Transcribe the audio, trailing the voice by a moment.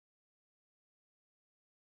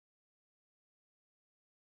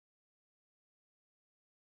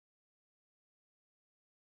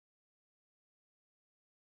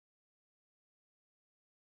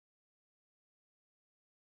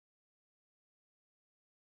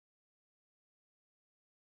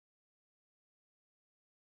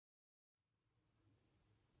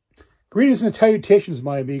Greetings and salutations,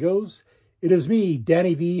 my amigos. It is me,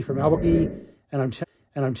 Danny V from Albuquerque, and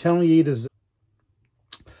I'm telling you this.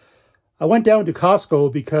 I went down to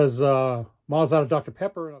Costco because Ma's out of Dr.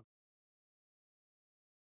 Pepper.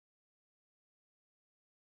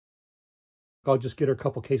 I'll just get her a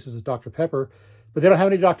couple cases of Dr. Pepper, but they don't have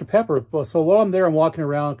any Dr. Pepper. So while I'm there, I'm walking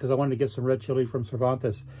around because I wanted to get some red chili from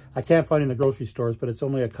Cervantes. I can't find it in the grocery stores, but it's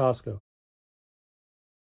only at Costco.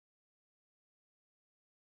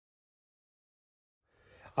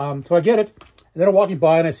 So I get it, and then I'm walking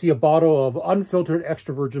by and I see a bottle of unfiltered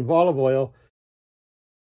extra virgin olive oil.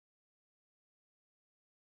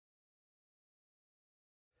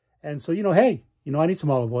 And so, hey, I need some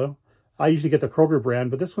olive oil. I usually get the Kroger brand,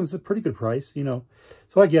 but this one's a pretty good price,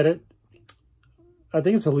 So I get it. I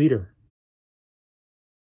think it's a liter.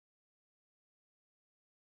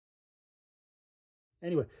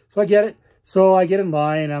 Anyway, so I get it. So I get in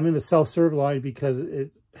line. I'm in the self-serve line because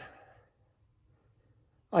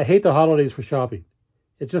I hate the holidays for shopping.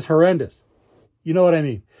 It's just horrendous. You know what I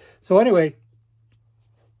mean? So anyway,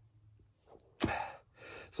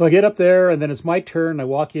 so I get up there and then it's my turn. I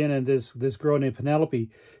walk in and this girl named Penelope,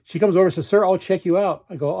 she comes over and says, "Sir, I'll check you out."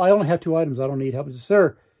 I go, "I only have 2 items. I don't need help." She says,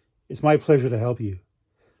 "Sir, it's my pleasure to help you."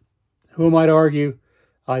 Who am I to argue?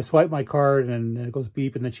 I swipe my card and it goes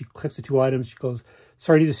beep, and then she clicks the 2 items. She goes,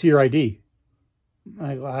 "Sir, I need to see your ID."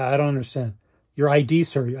 I don't understand. "Your ID,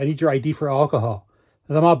 sir. I need your ID for alcohol."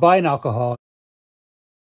 And I'm not buying alcohol.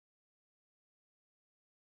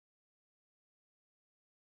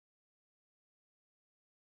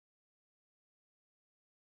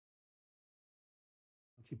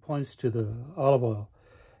 She points to the olive oil.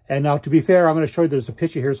 And now, to be fair, I'm going to show you, there's a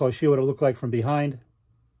picture here, so I'll show you what it looked like from behind.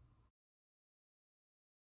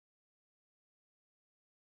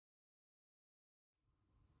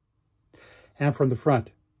 And from the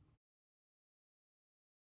front.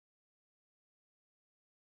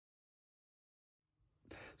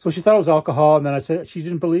 So she thought it was alcohol, and then I said, she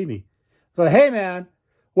didn't believe me. So, "Hey, man,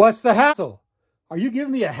 what's the hassle? Are you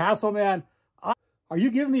giving me a hassle, man? Are you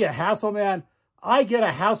giving me a hassle, man? I get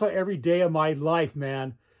a hassle every day of my life,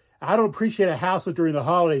 man. I don't appreciate a hassle during the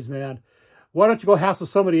holidays, man. Why don't you go hassle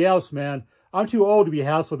somebody else, man? I'm too old to be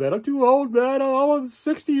hassled, man. I'm too old, man. I'm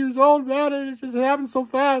 60 years old, man, and it just happens so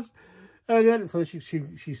fast." And then so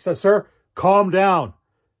she says, "Sir, calm down.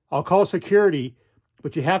 I'll call security,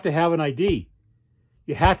 but you have to have an ID.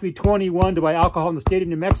 You have to be 21 to buy alcohol in the state of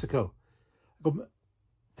New Mexico." I go,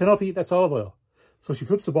 "Penelope, that's olive oil." So she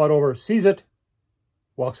flips the bottle over, sees it,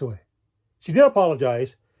 walks away. She did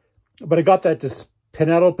apologize, but I got that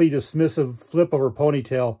Penelope dismissive flip of her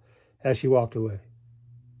ponytail as she walked away.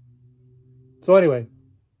 So anyway,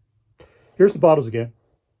 here's the bottles again.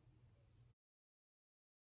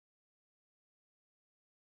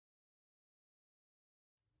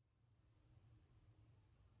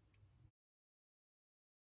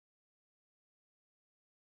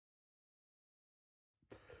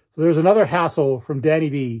 So there's another hassle from Danny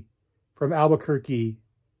V from Albuquerque.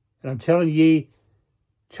 And I'm telling ye,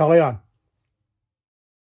 chale on.